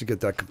our best to get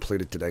that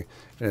completed today.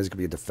 And it's going to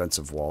be a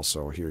defensive wall.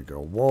 So here you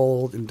go.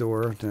 Wall,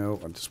 indoor.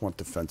 No, I just want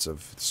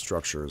defensive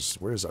structures.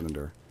 Where is that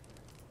under?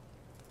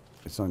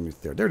 It's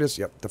underneath there. There it is.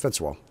 Yep, defense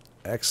wall.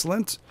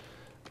 Excellent.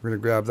 We're going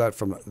to grab that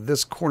from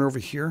this corner over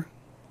here.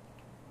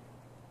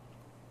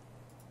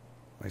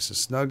 Nice and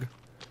snug.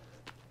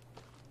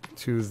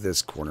 To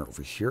this corner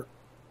over here.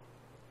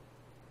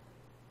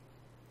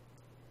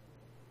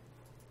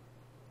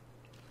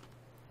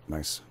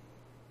 Nice.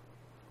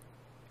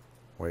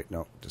 Wait,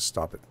 no, just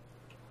stop it.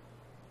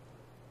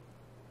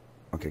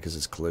 Okay, because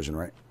it's collision,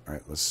 right? All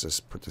right, let's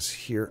just put this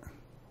here.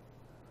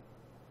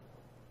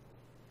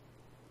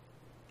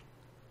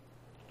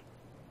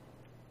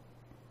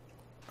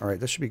 All right,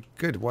 that should be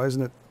good. Why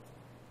isn't it?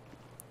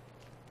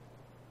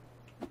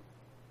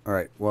 All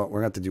right, well,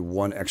 we're going to have to do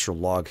one extra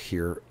log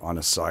here on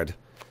the side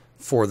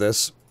for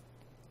this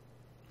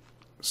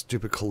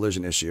stupid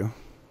collision issue.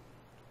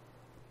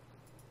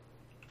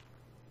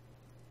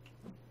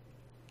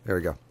 There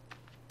we go.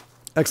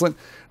 Excellent.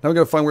 Now we're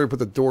going to find where we put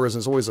the doors.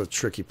 And it's always a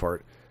tricky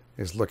part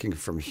is looking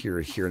from here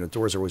to here. And the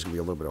doors are always going to be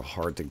a little bit of a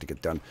hard thing to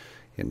get done.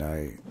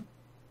 And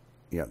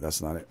yeah,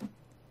 that's not it.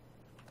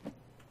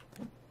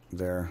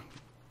 There.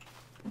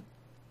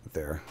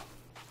 There.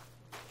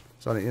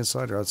 Is it on the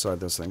inside or outside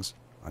those things?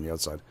 On the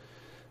outside.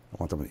 I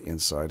want them on the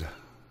inside.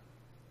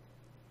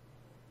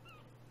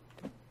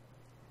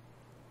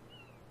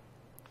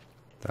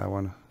 That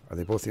one. Are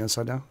they both the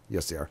inside now?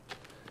 Yes, they are.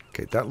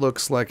 Okay, that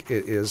looks like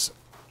it is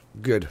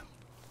good.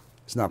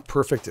 It's not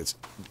perfect. It's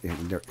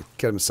get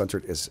them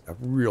centered is a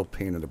real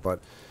pain in the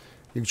butt.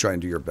 You can try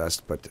and do your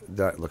best, but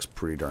that looks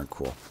pretty darn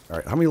cool. All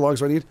right, how many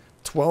logs do I need?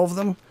 12 of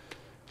them.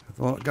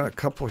 Well, I got a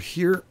couple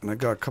here, and I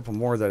got a couple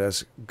more that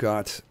has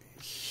got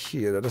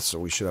here. So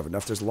we should have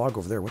enough. There's a log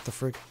over there. What the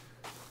frig?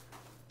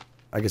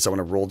 I guess that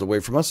one rolled away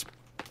from us.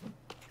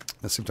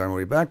 Let's see, time on the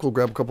way back. We'll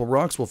grab a couple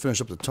rocks. We'll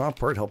finish up the top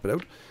part, help it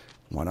out.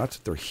 Why not?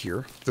 They're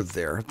here. They're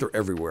there. They're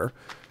everywhere.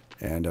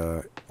 And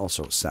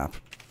also sap.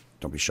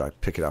 Don't be shy.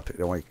 Pick it up. It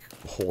only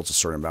holds a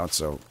certain amount,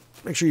 so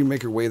make sure you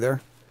make your way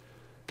there.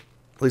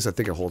 At least I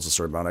think it holds a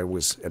certain amount. I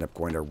always end up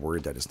going there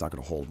worried that it's not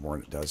going to hold more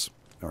than it does.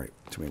 All right,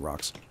 too many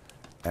rocks.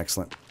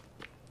 Excellent.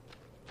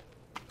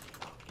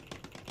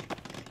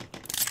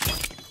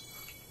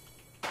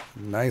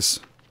 Nice.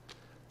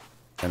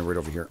 And right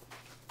over here.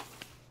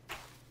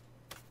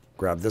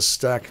 Grab this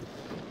stack.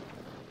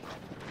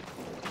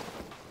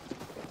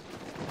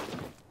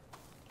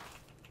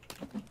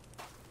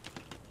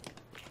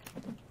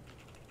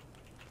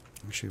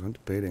 Actually, I'm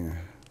debating.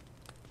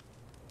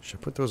 Should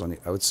I put those on the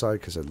outside?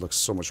 Because it looks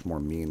so much more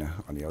mean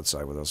on the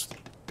outside with those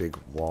big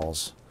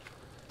walls.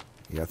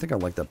 Yeah, I think I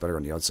like that better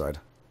on the outside.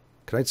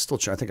 Can I still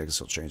change? I think I can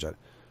still change that.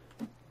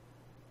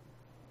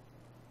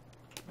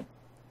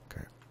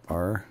 Okay.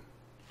 R.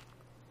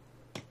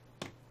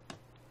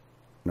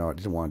 No, I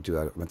didn't want to do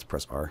that. I meant to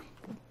press R.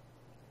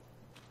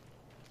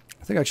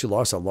 I think I actually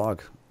lost that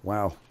log.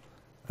 Wow.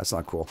 That's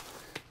not cool.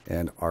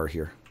 And R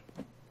here.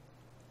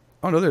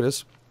 Oh, no, there it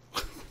is.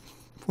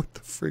 What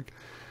the freak?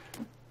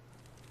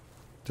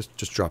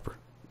 Just drop her.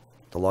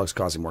 The log's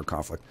causing more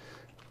conflict.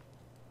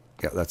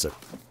 Yeah, that's it.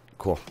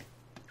 Cool.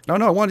 No,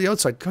 I wanted the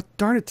outside. God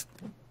darn it.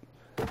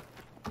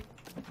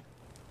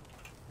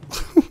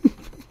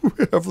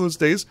 Have those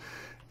days.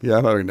 Yeah,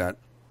 I'm having that.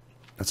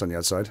 That's on the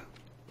outside.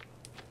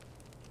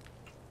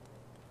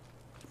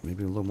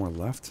 Maybe a little more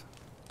left.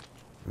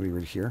 Maybe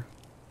right here.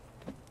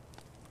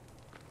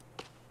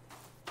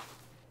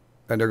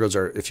 And there goes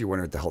our, if you're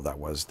wondering what the hell that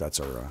was,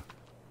 that's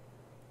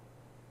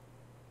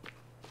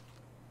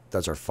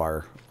our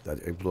fire that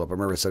it blew up. I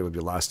remember I said it would be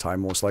last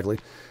time, most likely.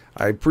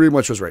 I pretty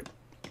much was right.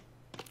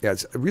 Yeah,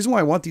 it's, the reason why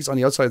I want these on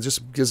the outside is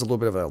just gives a little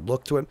bit of a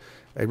look to it.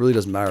 It really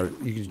doesn't matter.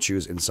 You can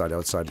choose inside,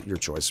 outside, your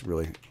choice,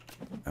 really,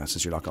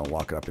 since you're not going to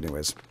lock it up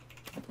anyways.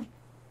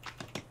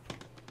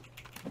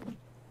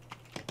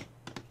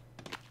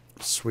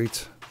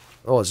 Sweet.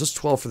 Oh, it's just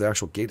 12 for the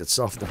actual gate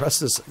itself. The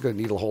rest is going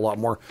to need a whole lot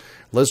more.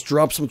 Let's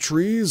drop some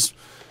trees.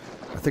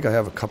 I think I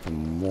have a couple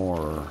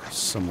more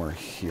somewhere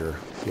here.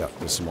 Yeah,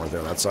 there's some more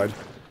there on that side.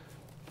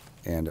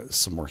 And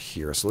some more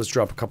here. So let's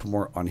drop a couple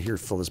more on here,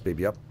 fill this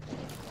baby up.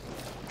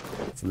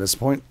 From this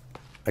point,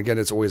 again,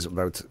 it's always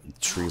about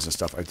trees and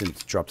stuff. I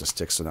didn't drop the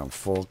sticks, so now I'm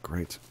full.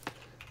 Great.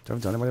 Do I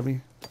have done it with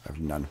me? I have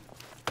none.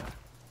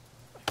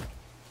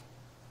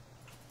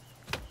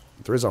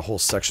 There is a whole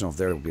section over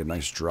there that would be a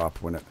nice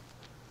drop, wouldn't it?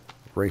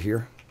 Right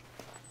here.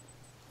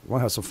 You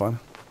want to have some fun?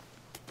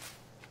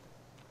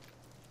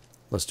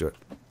 Let's do it.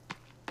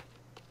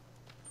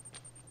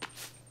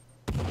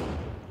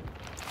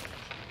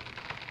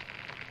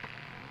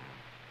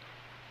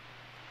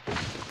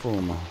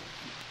 Boom.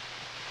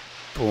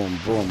 Boom,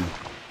 boom.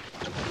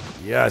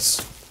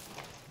 Yes.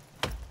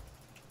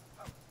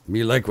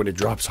 Me like when it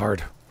drops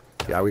hard.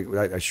 Yeah, I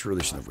really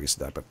shouldn't have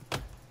wasted that,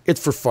 but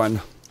it's for fun.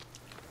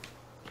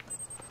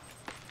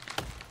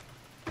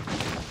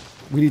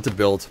 We need to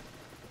build.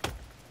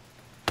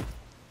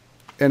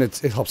 And it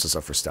helps us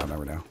out for stamina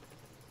right now.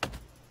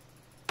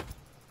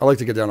 I like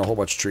to get down a whole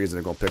bunch of trees and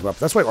then go pick them up.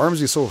 That's why Armory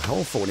is so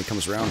helpful when he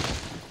comes around.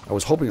 I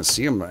was hoping to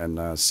see him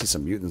and see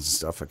some mutants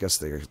and stuff. I guess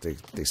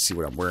they see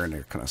what I'm wearing.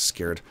 They're kind of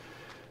scared.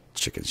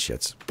 Chicken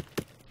shits.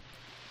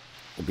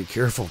 Well, be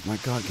careful. My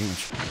God,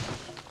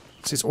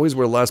 GameEdged. See, it's always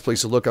where the last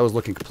place you look. I was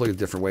looking completely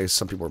different ways.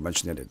 Some people were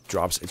mentioning it. It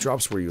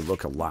drops where you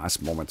look at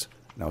last moment.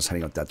 And I was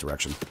heading out that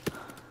direction.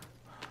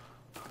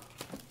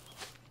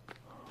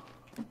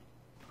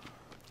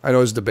 I know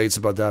there's debates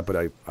about that, but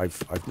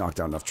I've knocked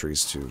down enough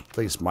trees to, at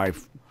least my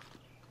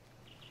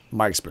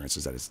experience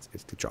is that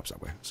it drops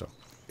that way. So,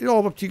 it's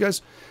all up to you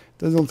guys.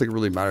 I don't think it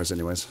really matters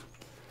anyways.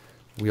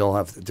 We all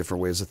have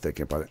different ways of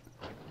thinking about it.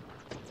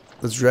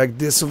 Let's drag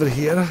this over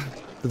here.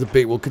 The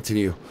debate will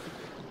continue.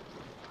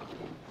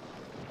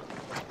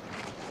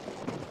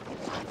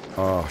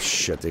 Oh,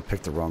 shit. They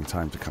picked the wrong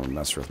time to come and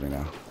mess with me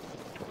now.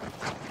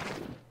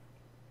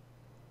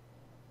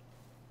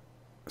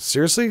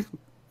 Seriously?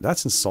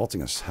 That's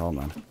insulting as hell,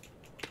 man.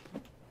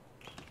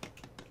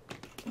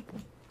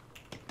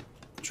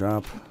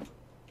 Drop.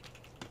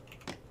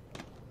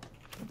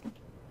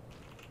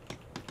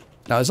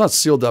 Now, it's not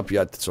sealed up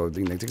yet, so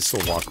they can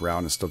still walk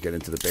around and still get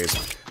into the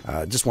base.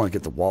 Just want to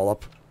get the wall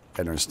up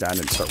and understand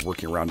and start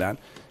working around that,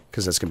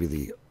 because that's going to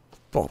be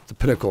the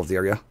pinnacle of the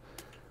area.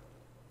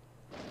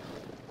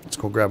 Let's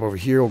go grab over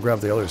here. We'll grab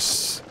the other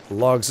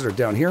logs that are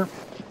down here.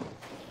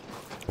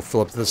 We'll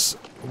fill up this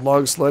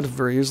log sled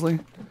very easily.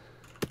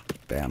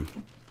 Bam.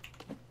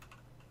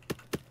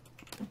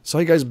 So how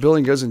you guys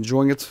building? You guys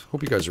enjoying it?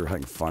 Hope you guys are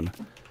having fun.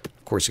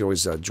 Of course, you can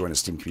always join the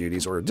Steam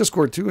communities or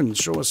Discord too and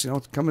show us,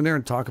 come in there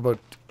and talk about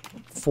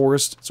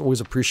Forest. It's always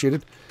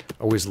appreciated.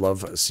 Always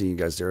love seeing you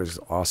guys there. There's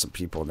awesome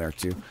people in there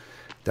too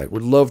that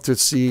would love to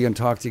see and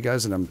talk to you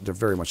guys, and they're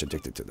very much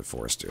addicted to the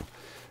Forest too.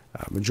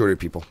 Majority of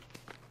people.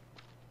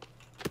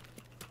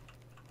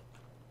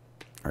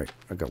 All right,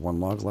 I've got one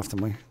log left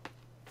on me.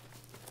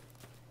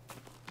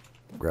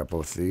 Grab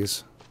both of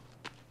these.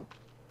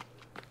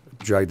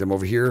 Drag them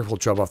over here. We'll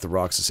chop off the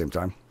rocks at the same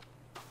time.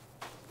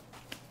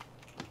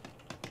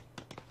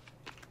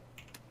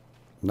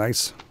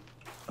 Nice.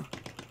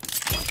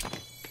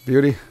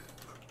 Beauty.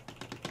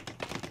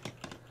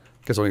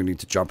 Guess I don't even need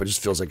to jump. It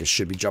just feels like it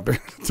should be jumping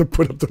to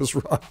put up those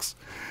rocks.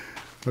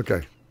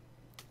 Okay.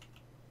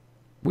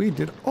 We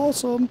did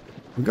awesome.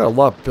 We've got a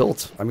lot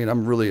built. I mean,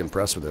 I'm really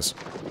impressed with this.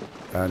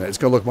 And it's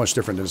going to look much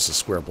different than just a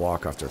square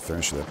block after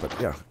finishing it. But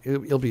yeah,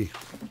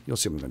 you'll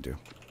see what I'm going to do.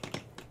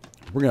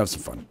 We're going to have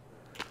some fun.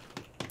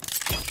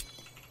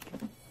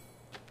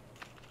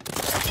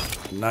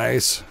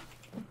 Nice.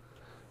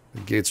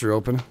 The gates are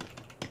open.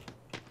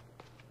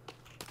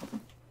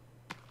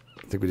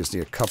 think we just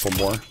need a couple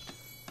more.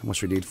 How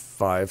much we need?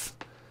 5.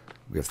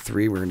 We have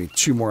 3. We're going to need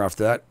 2 more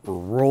after that. We're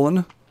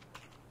rolling.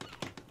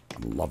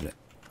 I'm loving it.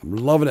 I'm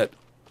loving it.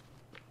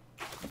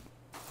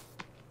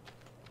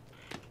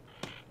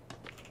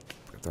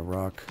 Got the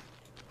rock.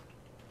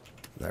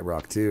 That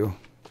rock too.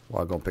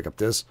 Well, I'll go and pick up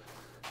this.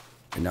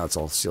 And now it's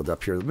all sealed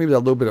up here. Maybe a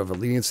little bit of a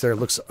lenience there. It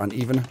looks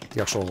uneven.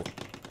 The actual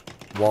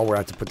wall where I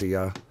have to put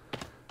the...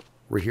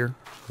 right here.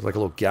 There's like a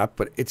little gap,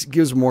 but it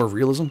gives more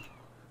realism.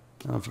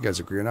 I don't know if you guys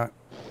agree or not.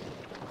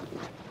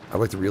 I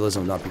like the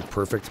realism of not being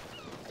perfect.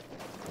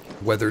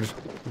 Weathered,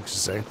 you should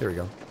say. There we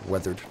go.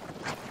 Weathered.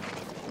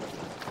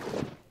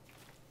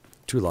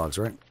 2 logs,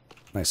 right?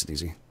 Nice and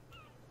easy.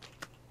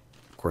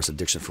 Of course,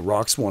 addiction for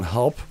rocks won't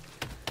help.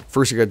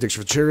 First, you got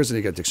addiction for chairs, and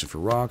you got addiction for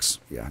rocks.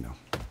 Yeah, I know.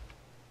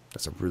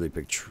 That's a really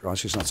big tree.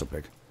 Actually, it's not so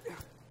big.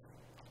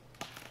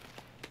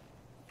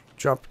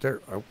 Drop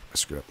there. Oh, I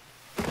screwed up.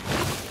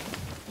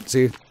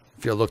 See?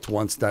 If you looked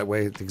once that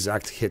way, the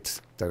exact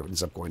hit that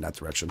ends up going that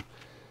direction.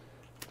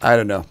 I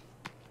don't know.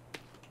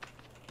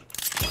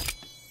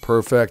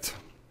 Perfect.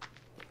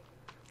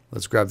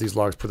 Let's grab these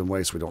logs, put them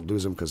away so we don't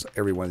lose them, because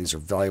every one of these are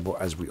valuable,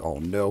 as we all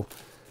know.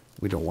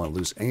 We don't want to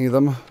lose any of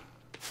them.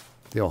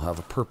 They all have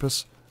a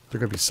purpose. They're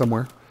going to be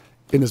somewhere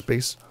in this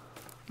base.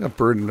 Got a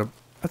bird in them.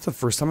 That's the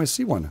first time I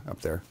see one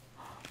up there.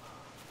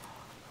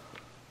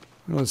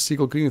 You know, the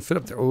seagull couldn't even fit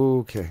up there.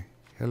 Okay.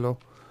 Hello.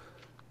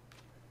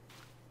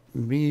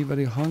 Me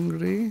very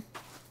hungry.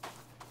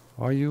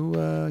 Are you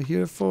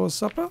here for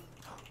supper?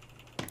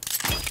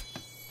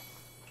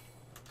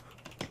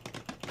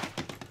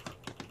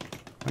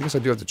 I guess I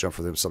do have to jump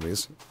for them, some of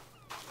these.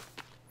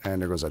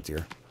 And there goes that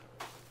deer.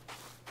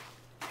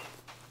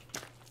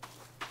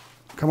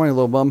 Come on, you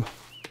little bum.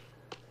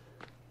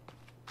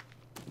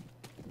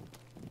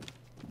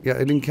 Yeah,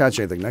 it didn't catch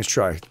anything. Nice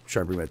try.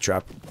 Try to bring that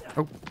trap.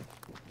 Oh.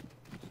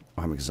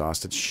 I'm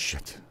exhausted.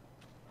 Shit.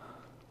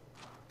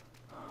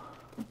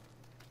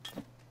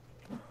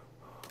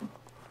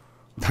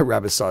 That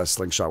rabbit saw a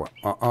slingshot.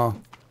 Oh,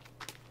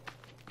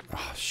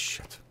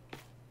 shit.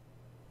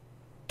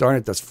 Darn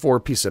it, that's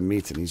 4 pieces of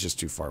meat and he's just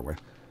too far away.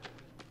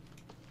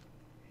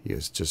 He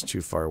is just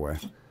too far away.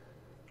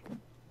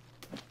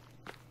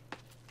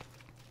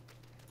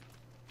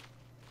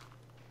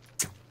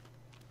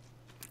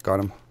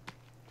 Got him.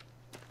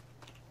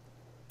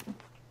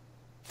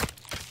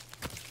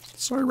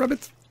 Sorry,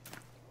 rabbit.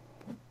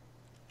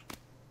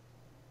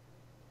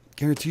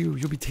 Guarantee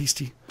you'll be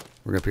tasty.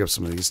 We're going to pick up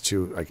some of these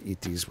too. I can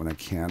eat these when I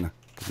can.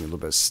 Give me a little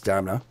bit of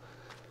stamina.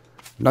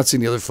 I'm not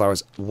seeing the other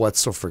flowers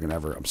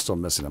whatsoever. I'm still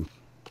missing them.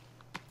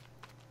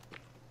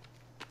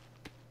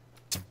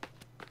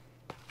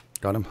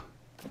 Got him.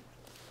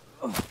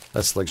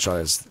 That slingshot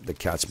is the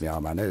cat's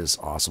meow, man. It is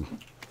awesome.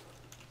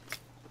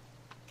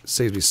 It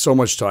saves me so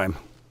much time.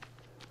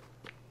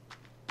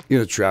 You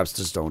know, traps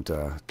just don't...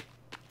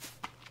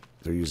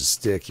 They use a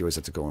stick. You always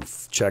have to go and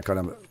check on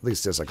them. At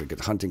least this, I could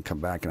get hunting, come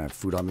back, and I have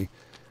food on me.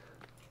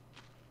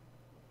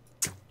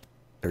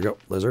 There we go,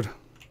 lizard.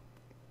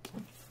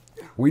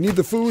 We need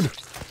the food,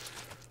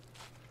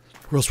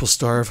 or else we'll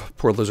starve.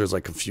 Poor lizard's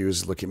like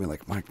confused, looking at me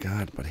like, my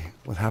God, buddy,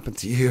 what happened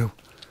to you?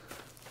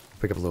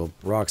 Pick up little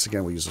rocks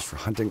again. We'll use this for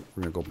hunting.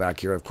 We're gonna go back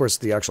here. Of course,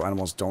 the actual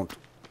animals don't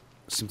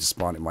seem to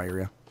spawn in my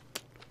area.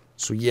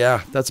 So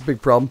yeah, that's a big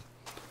problem.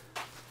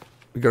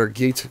 We got our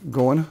gate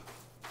going.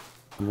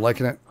 I'm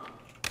liking it.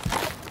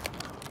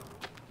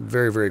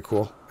 Very, very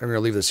cool. I'm going to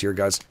leave this here,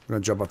 guys. I'm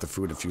going to jump off the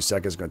food in a few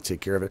seconds. I'm going to take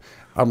care of it.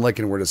 I'm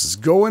liking where this is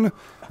going.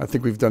 I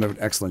think we've done an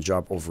excellent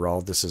job overall.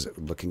 This is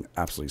looking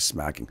absolutely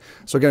smacking.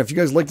 So again, if you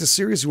guys like this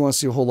series, you want to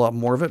see a whole lot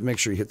more of it, make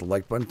sure you hit the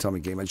like button. Tell me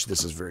GameEdged,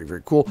 this is very,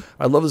 very cool.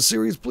 I love the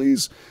series,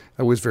 please.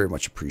 I always very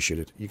much appreciate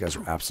it. You guys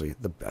are absolutely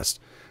the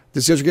best.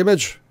 This is your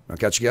GameEdged. I'll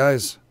catch you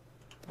guys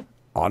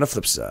on the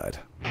flip side.